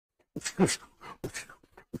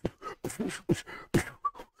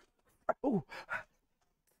Ooh.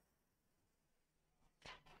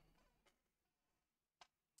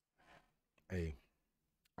 Hey,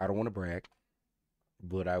 I don't want to brag,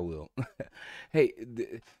 but I will. Hey,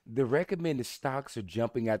 the recommended stocks are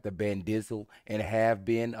jumping at the bandizzle and have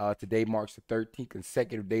been. Today marks the 13th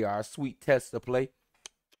consecutive day of our sweet test to play.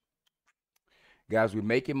 Guys, we're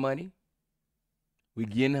making money. We're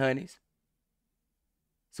getting honeys.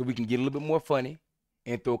 So we can get a little bit more funny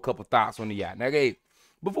and throw a couple thoughts on the yacht. Now, hey,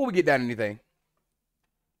 before we get down to anything,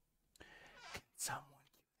 someone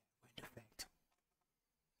give that wind effect.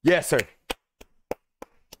 Yes, sir.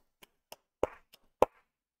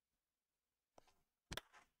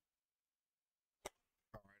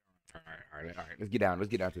 All right. Let's get down. Let's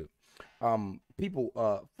get down to it.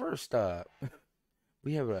 People. First,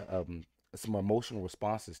 we have some emotional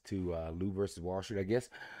responses to Lou versus Wall Street. I guess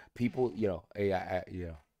people, hey,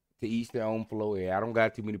 to each their own flow. Yeah, I don't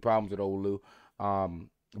got too many problems with old Lou.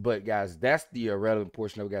 But guys, that's the irrelevant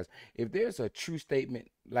portion of it, guys. If there's a true statement,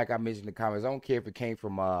 like I mentioned in the comments, I don't care if it came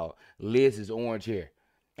from Liz's orange hair.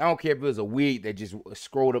 I don't care if it was a wig that just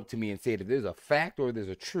scrolled up to me and said, if there's a fact or there's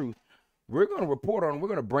a truth, we're going to report on it. We're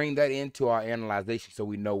going to bring that into our analyzation so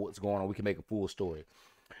we know what's going on. We can make a full story.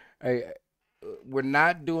 Hey, we're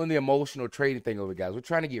not doing the emotional trading thing over, guys. We're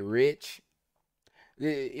trying to get rich.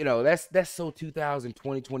 That's so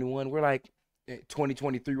 2020, 21. We're like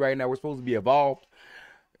 2023 right now. We're supposed to be evolved.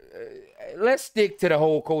 Let's stick to the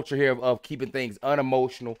whole culture here of keeping things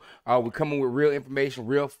unemotional. We're coming with real information,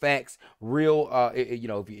 real facts, real,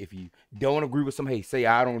 if you don't agree with something, hey, say,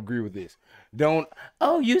 I don't agree with this. Don't,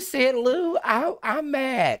 oh, you said, Lou, I'm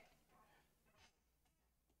mad.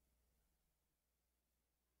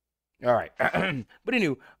 All right. But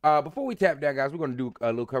anyway, before we tap down, guys, we're going to do a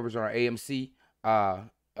little coverage on our AMC.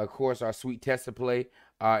 Of course, our sweet test to play,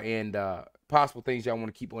 and possible things y'all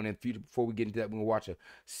want to keep on in the future. Before we get into that, we're going to watch a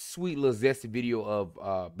sweet little zesty video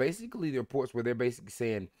of basically the reports where they're basically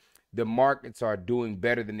saying the markets are doing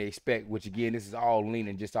better than they expect, which, again, this is all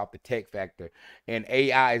leaning just off the tech factor. And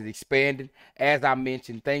AI is expanding. As I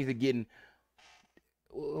mentioned, things are getting,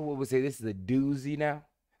 what would we say, this is a doozy now.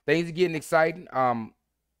 Things are getting exciting.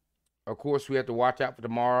 Of course, we have to watch out for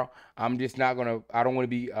tomorrow. I'm just not going to, I don't want to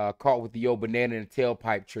be caught with the old banana in the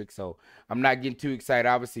tailpipe trick. So I'm not getting too excited.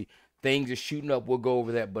 Obviously, things are shooting up. We'll go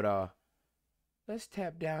over that. But let's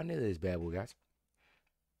tap down into this bad boy, guys.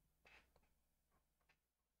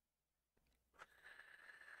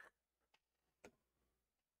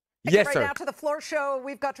 Yes, sir. Right now to the floor show,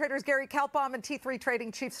 we've got traders Gary Kaltbaum and T3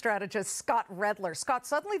 Trading Chief Strategist Scott Redler. Scott,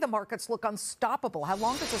 suddenly the markets look unstoppable. How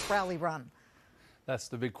long does this rally run? That's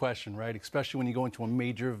the big question, right? Especially when you go into a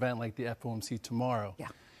major event like the FOMC tomorrow. Yeah.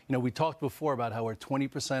 We talked before about how we're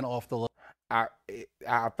 20% off the low. I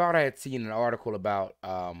thought I had seen an article about,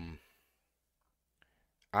 I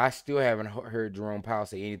still haven't heard Jerome Powell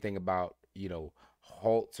say anything about,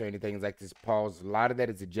 halts or anything like this pause. A lot of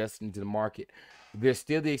that is adjusting to the market. There's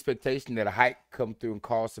still the expectation that a hike come through and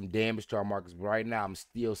cause some damage to our markets. But right now, I'm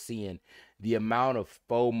still seeing the amount of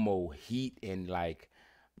FOMO, heat, and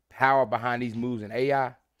power behind these moves in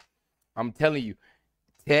AI. I'm telling you,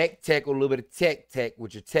 tech with a little bit of tech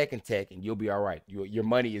with your tech, and you'll be all right. Your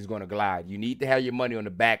money is going to glide. You need to have your money on the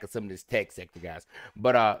back of some of this tech sector, guys.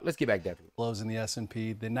 But let's get back to that. Lows in the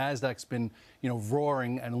S&P. The Nasdaq's been,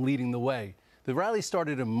 roaring and leading the way. The rally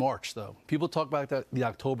started in March, though. People talk about the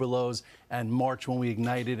October lows and March when we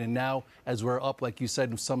ignited, and now as we're up, like you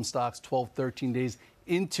said, in some stocks, 12, 13 days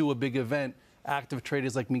into a big event, active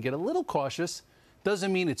traders like me get a little cautious.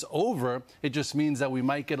 Doesn't mean it's over. It just means that we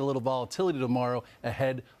might get a little volatility tomorrow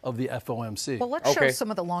ahead of the FOMC. Well, let's show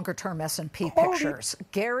some of the longer-term S&P pictures.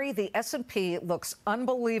 Gary, the S&P looks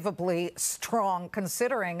unbelievably strong,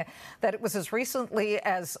 considering that it was as recently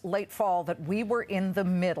as late fall that we were in the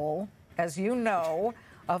middle, as you know,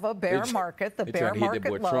 of a bear market, the bear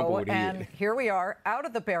market low, and here we are out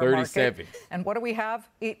of the bear market. And what do we have?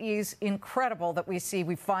 It is incredible that we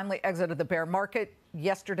finally exited the bear market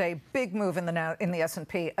yesterday. Big move in the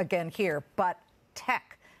S&P again here, but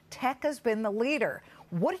tech has been the leader.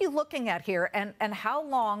 What are you looking at here, and how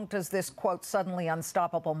long does this, quote, suddenly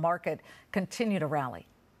unstoppable market continue to rally?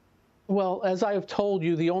 Well, as I have told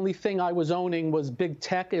you, the only thing I was owning was big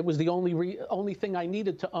tech. It was the only thing I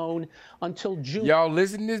needed to own until June. Y'all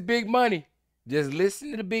listen to this big money. Just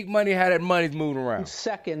listen to the big money, how that money's moving around.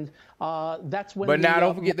 Second, that's when. But now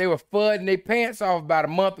don't forget, they were fudding their pants off about a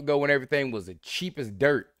month ago when everything was as cheap as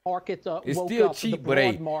dirt. market it's woke still up, cheap, the but broad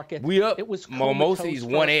hey, market. we up. It was Most of these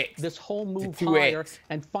comatose for 1x this whole move to higher, 2x.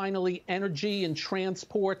 and finally energy and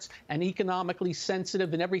transports and economically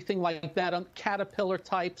sensitive and everything like that, caterpillar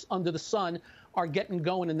types under the sun are getting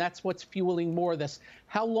going, and that's what's fueling more of this.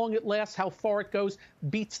 How long it lasts, how far it goes,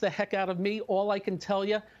 beats the heck out of me. All I can tell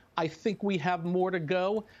you, I think we have more to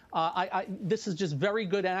go. This is just very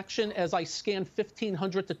good action as I scan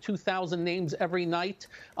 1,500 to 2,000 names every night.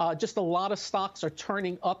 Just a lot of stocks are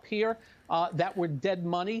turning up here that were dead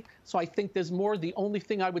money. So I think there's more. The only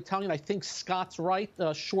thing I would tell you, and I think Scott's right,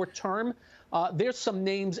 short term, there's some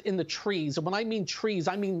names in the trees. And when I mean trees,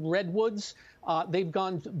 I mean redwoods. They've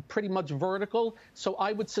gone pretty much vertical. So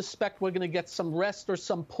I would suspect we're going to get some rest or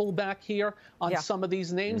some pullback here on some of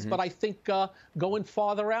these names. But I think going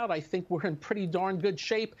farther out, I think we're in pretty darn good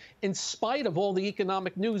shape in spite of all the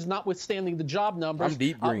economic news, notwithstanding the job numbers,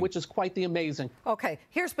 which is quite the amazing. Okay,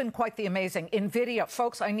 here's been quite the amazing. NVIDIA,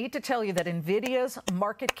 folks, I need to tell you that NVIDIA's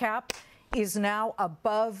market cap is now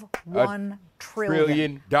above $1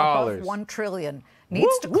 trillion. Above $1 trillion.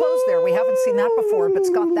 Needs to close there. We haven't seen that before. But,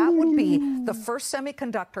 Scott, that would be the first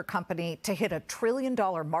semiconductor company to hit $1 trillion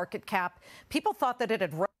market cap. People thought that it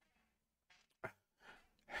had run.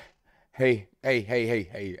 Hey.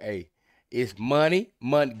 It's money,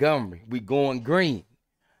 Montgomery. We going green.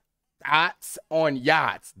 Yachts on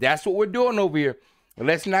yachts. That's what we're doing over here.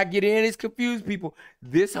 Let's not get in this confused people.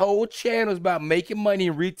 This whole channel is about making money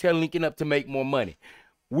and retail linking up to make more money.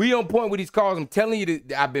 We on point with these calls. I'm telling you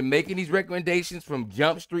that I've been making these recommendations from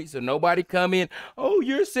Jump Street, so nobody come in. Oh,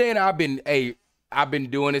 you're saying I've been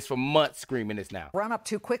doing this for months, screaming this now. Run up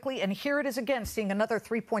too quickly, and here it is again, seeing another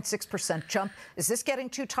 3.6% jump. Is this getting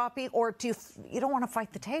too toppy, or do you don't want to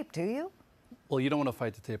fight the tape, do you? Well, you don't want to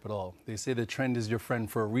fight the tape at all. They say the trend is your friend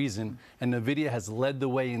for a reason, and NVIDIA has led the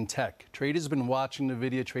way in tech. Traders have been watching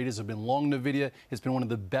NVIDIA. Traders have been long NVIDIA. It's been one of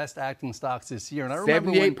the best acting stocks this year. And I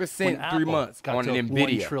remember 78% when 3 months got on to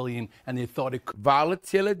NVIDIA. $1 trillion, and they thought it could.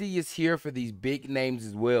 Volatility is here for these big names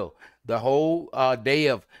as well. The whole day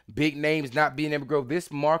of big names not being able to grow.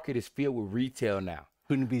 This market is filled with retail now.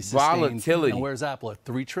 Couldn't be sustained. Volatility. And where's Apple at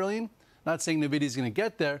 $3 trillion? Not saying NVIDIA is going to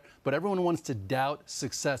get there, but everyone wants to doubt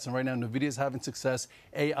success. And right now, NVIDIA is having success.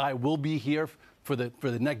 AI will be here for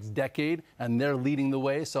the next decade, and they're leading the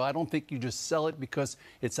way. So I don't think you just sell it because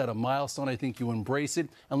it's at a milestone. I think you embrace it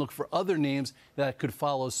and look for other names that could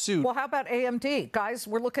follow suit. Well, how about AMD? Guys,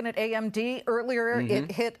 we're looking at AMD. Earlier,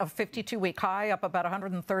 it hit a 52-week high, up about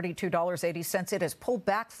 $132.80. It has pulled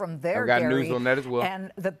back from there, I've got Gary. news on that as well.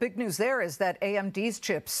 And the big news there is that AMD's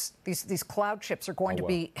chips, these cloud chips, are going to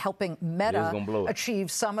be helping Meta achieve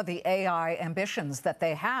some of the AI ambitions that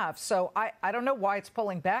they have. So I don't know why it's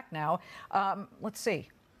pulling back now. Let's see.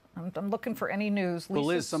 I'm looking for any news. Well,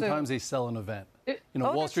 Liz, sometimes they sell an event.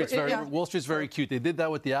 Wall Street's very cute. They did that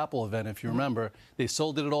with the Apple event, if you remember. They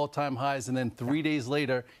sold it at all-time highs, and then 3 days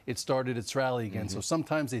later, it started its rally again. So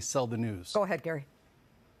sometimes they sell the news. Go ahead, Gary.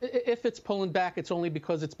 If it's pulling back, it's only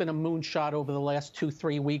because it's been a moonshot over the last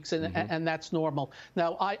 2-3 weeks, and that's normal.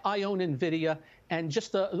 Now, I own NVIDIA, and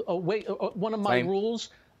just one of my rules,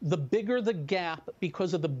 the bigger the gap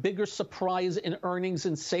because of the bigger surprise in earnings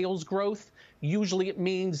and sales growth, usually it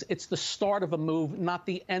means it's the start of a move, not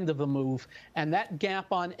the end of a move. And that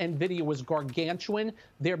gap on NVIDIA was gargantuan.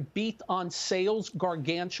 Their beat on sales,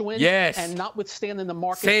 gargantuan. Yes. And notwithstanding the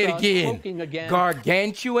market Say it again. smoking again.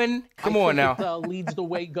 Gargantuan. Come on now. It leads the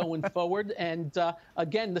way going forward. And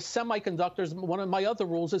again, the semiconductors, one of my other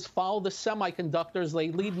rules is follow the semiconductors.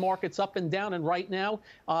 They lead markets up and down. And right now,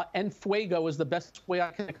 en fuego is the best way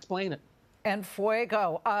I can explain it. En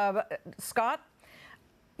fuego. Scott?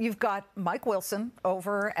 You've got Mike Wilson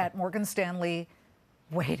over at Morgan Stanley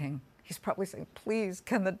waiting. He's probably saying, please,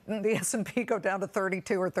 can the S&P go down to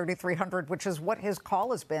 32 or 3,300, which is what his call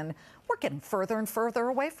has been. We're getting further and further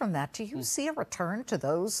away from that. Do you see a return to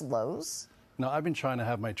those lows? No, I've been trying to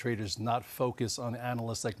have my traders not focus on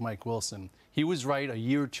analysts like Mike Wilson. He was right a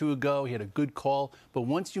year or two ago. He had a good call. But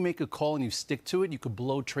once you make a call and you stick to it, you could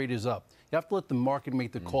blow traders up. You have to let the market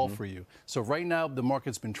make the call for you. So right now, the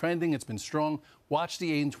market's been trending. It's been strong. Watch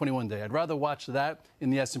the AIM-21 day. I'd rather watch that in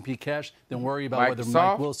the S&P cash than worry about whether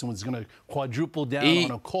Mike Wilson was going to quadruple down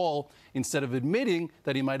on a call instead of admitting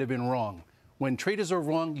that he might have been wrong. When traders are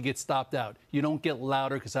wrong, you get stopped out. You don't get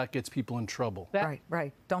louder because that gets people in trouble.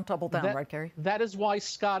 Right. Don't double down, right, Gary? That is why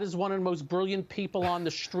Scott is one of the most brilliant people on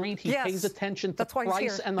the street. He pays attention to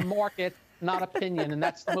price and the market, not opinion, and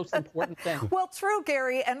that's the most important thing. Well, true,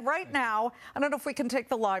 Gary. And right now, I don't know if we can take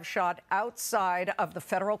the live shot outside of the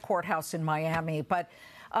federal courthouse in Miami, but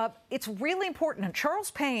it's really important. And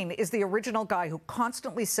Charles Payne is the original guy who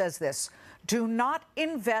constantly says this. Do not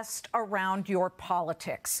invest around your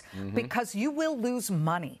politics because you will lose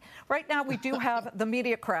money. Right now, we do have the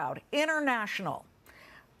media crowd, international,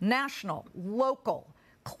 national, local,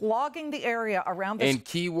 clogging the area around this. And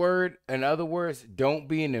keyword, in other words, don't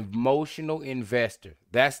be an emotional investor.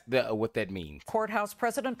 That's what that means. Courthouse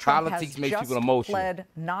President Trump Politics has makes just people emotional. pled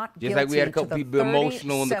not Just guilty like we had a couple to the people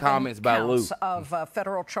emotional in the 37 comments about Lou. counts of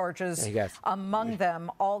federal charges, Hey, guys. among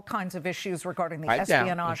them all kinds of issues regarding the Pipe down.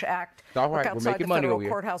 Espionage Act. It's all right. Look We're outside making the money federal over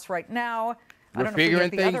here. courthouse right now. We're I don't know if we figuring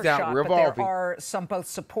have the things other out. shot, We're but there evolving. are some both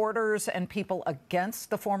supporters and people against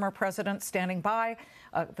the former president standing by.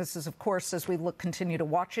 This is, of course, as we continue to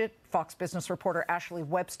watch it. Fox Business reporter Ashley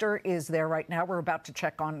Webster is there right now. We're about to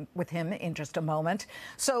check on with him in just a moment.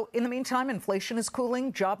 So in the meantime, inflation is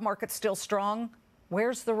cooling, job market's still strong.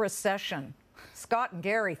 Where's the recession? Scott and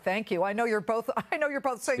Gary, thank you. I know you're both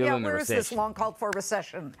saying, Still yeah, in the where is this recession. long called for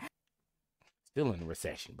recession? Still in a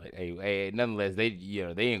recession, but hey, nonetheless, they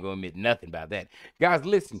ain't gonna admit nothing about that. Guys,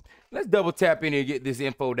 listen, let's double tap in and get this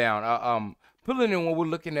info down. Pulling in when we're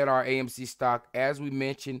looking at our AMC stock, as we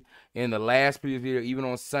mentioned in the last previous video, even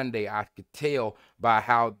on Sunday, I could tell by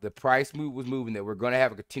how the price move was moving that we're gonna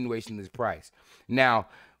have a continuation of this price. Now,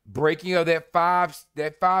 breaking of that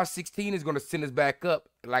 516 is gonna send us back up.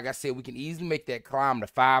 Like I said, we can easily make that climb to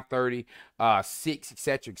 530, 6,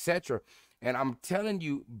 etc., etc. And I'm telling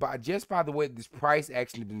you, just by the way this price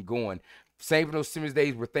action has been going, same for those Simmons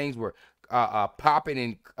days where things were popping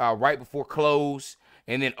in right before close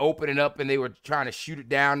and then opening up and they were trying to shoot it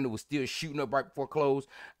down and it was still shooting up right before close.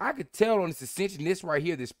 I could tell on this ascension, this right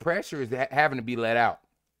here, this pressure is having to be let out.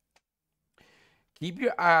 Keep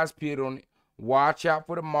your eyes peeled on it. Watch out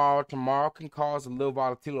for tomorrow. Tomorrow can cause a little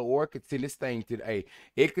volatility, or it could send this thing to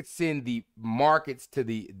it could send the markets to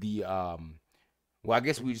well, I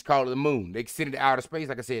guess we just call it the moon. They send it to outer space.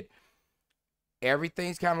 Like I said,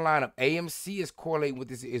 everything's kind of lined up. AMC is correlating with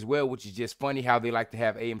this as well, which is just funny how they like to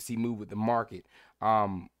have AMC move with the market.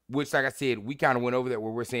 Which, like I said, we kind of went over that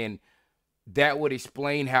where we're saying that would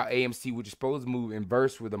explain how AMC, which is supposed to move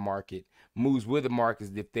inverse with the market, moves with the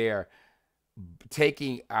markets if they're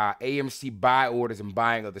taking AMC buy orders and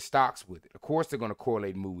buying other stocks with it. Of course, they're going to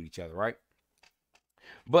correlate and move with each other, right?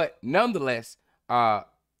 But nonetheless,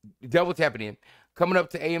 double tapping in. Coming up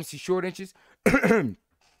to AMC short inches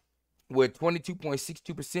with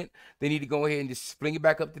 22.62%. They need to go ahead and just fling it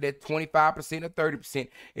back up to that 25% or 30%.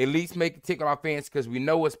 At least make it tickle our fans because we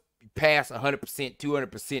know it's past 100%,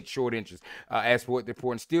 200% short interest as for what they're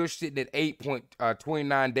reporting. Still sitting at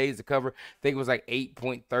 8.29 days to cover. I think it was like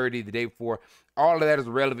 8.30 the day before. All of that is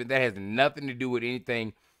relevant. That has nothing to do with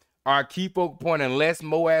anything. Our key focal point, unless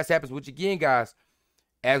MOAS happens, which again, guys,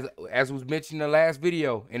 as was mentioned in the last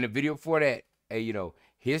video, in the video before that,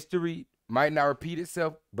 history might not repeat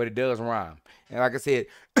itself, but it does rhyme. And like I said,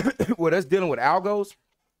 with us dealing with algos,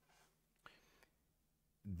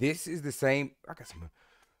 this is the same. I got some.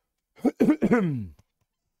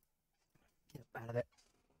 Out of that.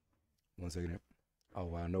 1 second. Oh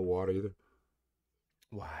wow, no water either.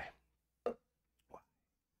 Why?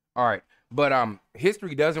 All right, but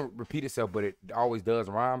history doesn't repeat itself, but it always does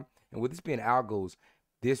rhyme. And with this being algos,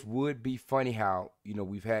 this would be funny how,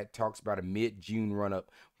 we've had talks about a mid-June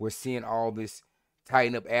run-up. We're seeing all this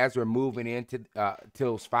tighten up as we're moving into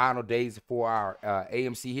those final days before our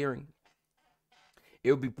AMC hearing.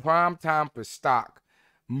 It would be prime time for stock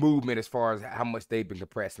movement as far as how much they've been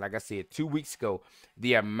compressed. Like I said, 2 weeks ago,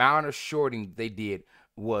 the amount of shorting they did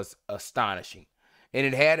was astonishing. And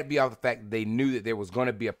it had to be off the fact that they knew that there was going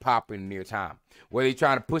to be a pop in the near time. Were they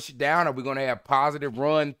trying to push it down? Are we going to have positive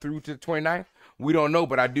run through to the 29th? We don't know,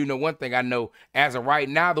 but I do know one thing. I know as of right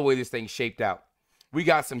now, the way this thing's shaped out, we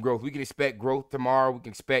got some growth. We can expect growth tomorrow. We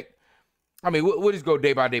can expect, we'll just go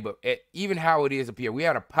day by day, but even how it is up here, we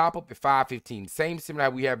had a pop-up at 515. Same similar how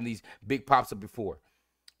we have these big pops up before.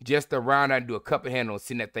 Just to round out and do a cup and handle and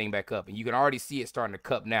send that thing back up. And you can already see it starting to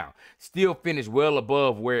cup now. Still finished well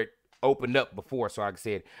above where it opened up before. So like I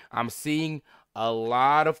said, I'm seeing a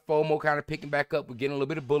lot of FOMO kind of picking back up. We're getting a little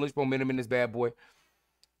bit of bullish momentum in this bad boy.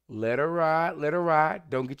 Let her ride. Let her ride.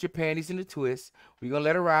 Don't get your panties in a twist. We're going to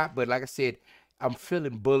let her ride. But like I said, I'm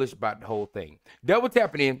feeling bullish about the whole thing. Double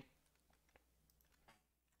tapping in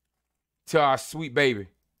to our sweet baby,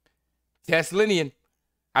 Teslinian.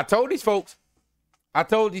 I told these folks,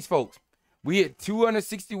 we hit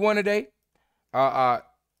 261 a day.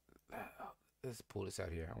 Let's pull this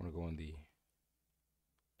out here. I want to go in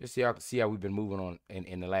just so y'all can see how we've been moving on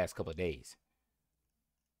in the last couple of days.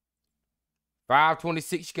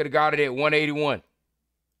 526, you could have got it at 181.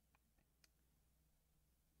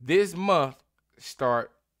 This month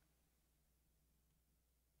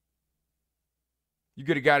You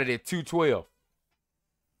could have got it at 212.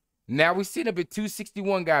 Now we sitting up at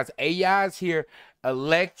 261, guys. AI is here,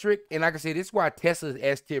 electric, and like I said, this is why Tesla is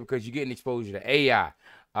S tier, because you're getting exposure to AI,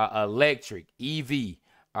 electric, EV.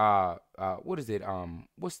 What is it?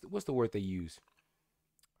 What's the word they use?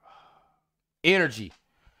 Energy.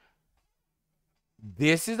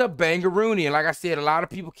 This is a bangaroony, and like I said, a lot of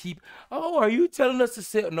people keep, oh, are you telling us to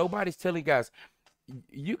sell? Nobody's telling you guys.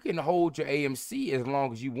 You can hold your AMC as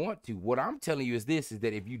long as you want to. What I'm telling you is this, is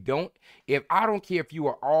that if I don't care if you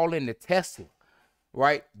are all in the Tesla,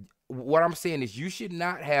 right? What I'm saying is you should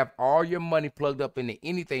not have all your money plugged up into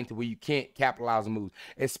anything to where you can't capitalize and move,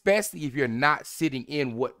 especially if you're not sitting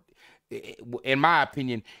in what, in my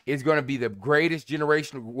opinion, is going to be the greatest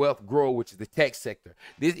generational wealth grower, which is the tech sector.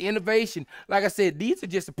 This innovation, like I said, these are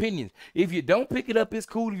just opinions. If you don't pick it up, it's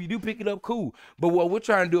cool. If you do pick it up, cool. But what we're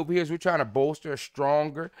trying to do over here is we're trying to bolster a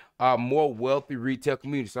stronger, more wealthy retail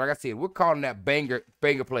community. So like I said, we're calling that banger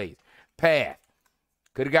plays. Path.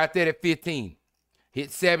 Could have got that at 15.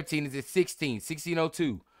 Hit 17, is at 16,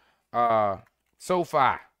 1602.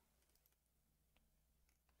 SoFi.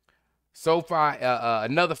 SoFi,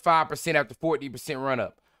 another 5% after 14% run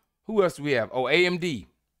up. Who else do we have? Oh, AMD.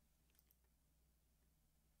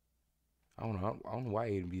 I don't know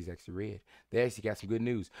why AMD is actually red. They actually got some good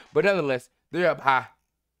news. But nonetheless, they're up high.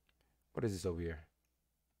 What is this over here?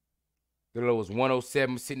 The low was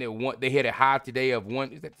 107, sitting at 1. They hit a high today of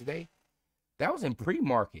 1. Is that today? That was in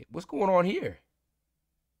pre-market. What's going on here?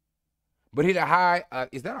 But hit a high.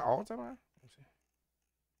 Is that an all-time high?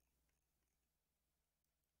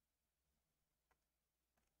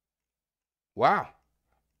 Wow.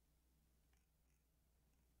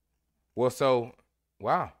 Well, so,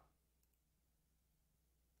 wow.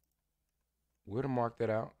 We're to mark that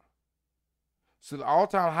out. So the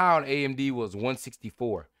all-time high on AMD was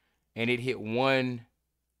 164, and it hit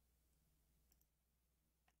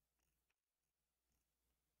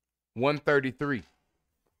 133.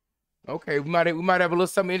 Okay, we might have a little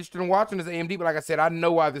something interesting watching this AMD, but like I said, I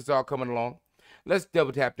know why this is all coming along. Let's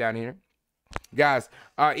double tap down here. Guys,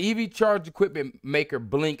 EV charge equipment maker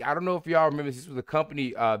Blink. I don't know if y'all remember, this was a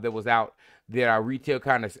company that was out that our retail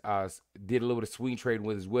kind of did a little bit of swing trading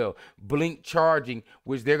with as well. Blink Charging,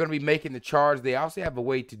 which they're going to be making the charge. They also have a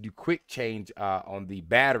way to do quick change on the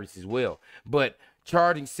batteries as well. But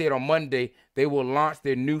Charging said on Monday they will launch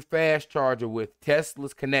their new fast charger with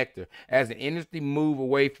Tesla's connector as an industry move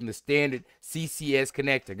away from the standard CCS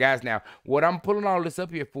connector. Guys, now, what I'm pulling all this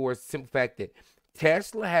up here for is the simple fact that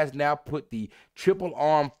Tesla has now put the triple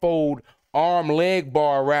arm fold arm leg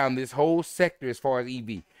bar around this whole sector as far as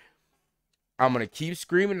EV. I'm going to keep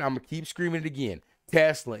screaming. I'm going to keep screaming it again.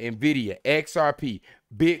 Tesla, NVIDIA, XRP,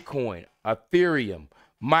 Bitcoin, Ethereum,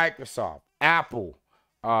 Microsoft, Apple,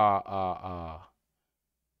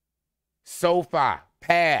 SoFi,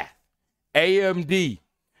 Path, AMD.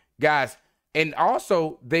 Guys, and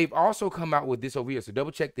also, they've also come out with this over here. So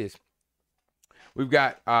double check this. We've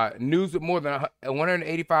got news of more than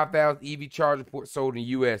 185,000 EV charger ports sold in the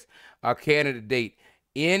U.S. Canada date.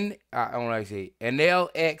 I don't know how to say it.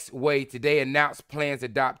 NLX Way today announced plans to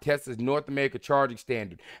adopt Tesla's North America charging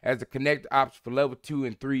standard as a connector option for level 2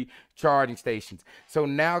 and 3 charging stations. So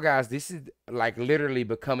now, guys, this is like literally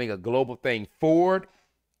becoming a global thing. Ford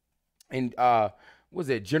and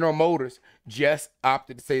General Motors just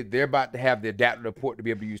opted to say they're about to have the adapter port to be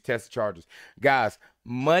able to use Tesla chargers. Guys,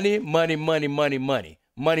 money is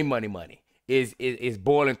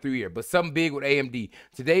boiling through here. But something big with AMD.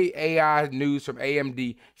 Today, AI news from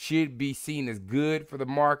AMD should be seen as good for the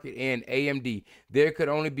market and AMD. There could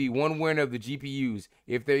only be one winner of the GPUs.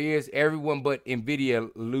 If there is, everyone but NVIDIA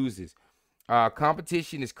loses.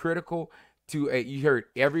 Competition is critical to you heard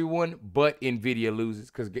everyone but NVIDIA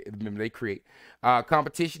loses, because remember they create.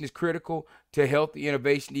 Competition is critical to healthy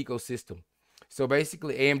innovation ecosystem. So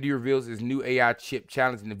basically, AMD reveals its new AI chip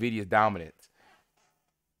challenging NVIDIA's dominance.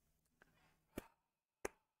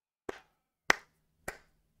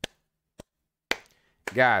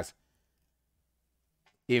 Guys,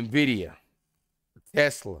 NVIDIA,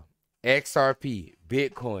 Tesla, XRP,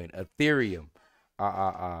 Bitcoin, Ethereum,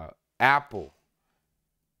 Apple,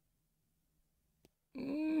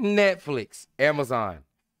 Netflix, Amazon,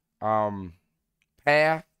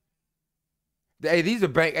 Path. Hey, these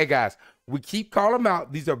are hey guys, we keep calling them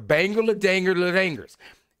out. These are dangers.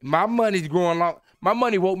 My money's growing long. My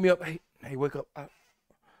money woke me up. Hey, wake up.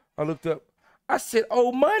 I looked up. I said,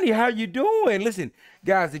 "Oh, money, how you doing?" Listen,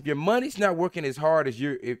 guys, if your money's not working as hard as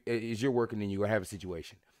you're working, then you're gonna have a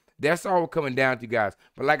situation. That's all we're coming down to, guys.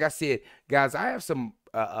 But like I said, guys, I have some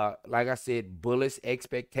like I said, bullish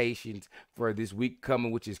expectations for this week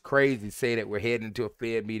coming, which is crazy to say that we're heading into a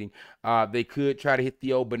Fed meeting. They could try to hit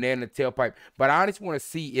the old banana tailpipe, but I just want to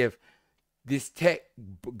see if this tech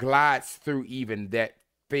glides through even that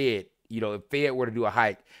Fed. If Fed were to do a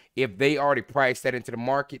hike, if they already priced that into the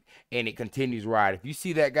market and it continues right. If you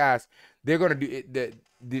see that, guys, they're going to do it.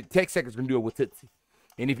 The tech sector's going to do it with Tootsie.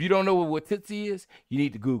 And if you don't know what Tootsie is, you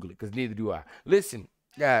need to Google it, because neither do I. Listen,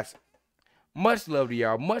 guys, much love to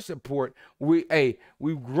y'all, much support. We've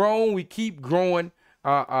grown, we keep growing.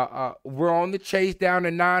 We're on the chase down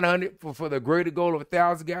to 900 for the greater goal of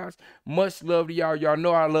 1,000, guys. Much love to y'all. Y'all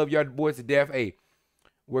know I love y'all boys to death. Hey,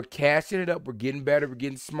 we're cashing it up. We're getting better. We're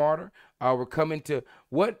getting smarter. We're coming to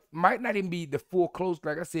what might not even be the full close.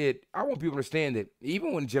 Like I said, I want people to understand that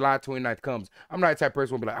even when July 29th comes, I'm not the type of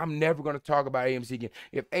person who will be like, I'm never going to talk about AMC again.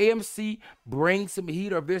 If AMC brings some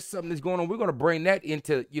heat, or if there's something that's going on, we're going to bring that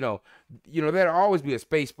into, there'll always be a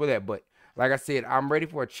space for that. But like I said, I'm ready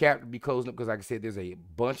for a chapter to be closing up, because like I said, there's a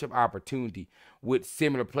bunch of opportunity with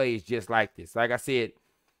similar plays just like this. Like I said,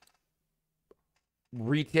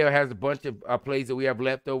 retail has a bunch of plays that we have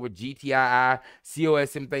left over, GTII,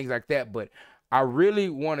 COSM, things like that. But I really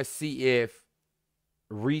want to see if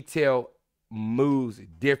retail moves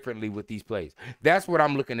differently with these plays. That's what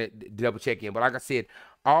I'm looking at double checking. But like I said,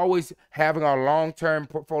 always having our long-term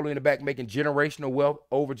portfolio in the back, making generational wealth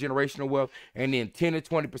over generational wealth, and then 10 to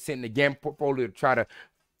 20% in the game portfolio to try to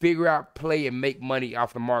figure out, play, and make money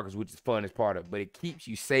off the markets, which is fun as part of it. But it keeps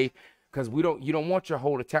you safe, because you don't want your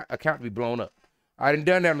whole account to be blown up. I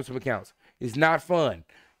done that on some accounts. It's not fun.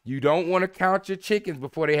 You don't want to count your chickens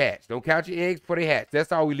before they hatch. Don't count your eggs before they hatch.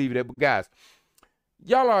 That's all we leave it at. But guys,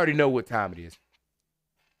 y'all already know what time it is.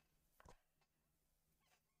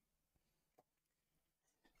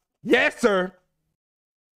 Yes, sir.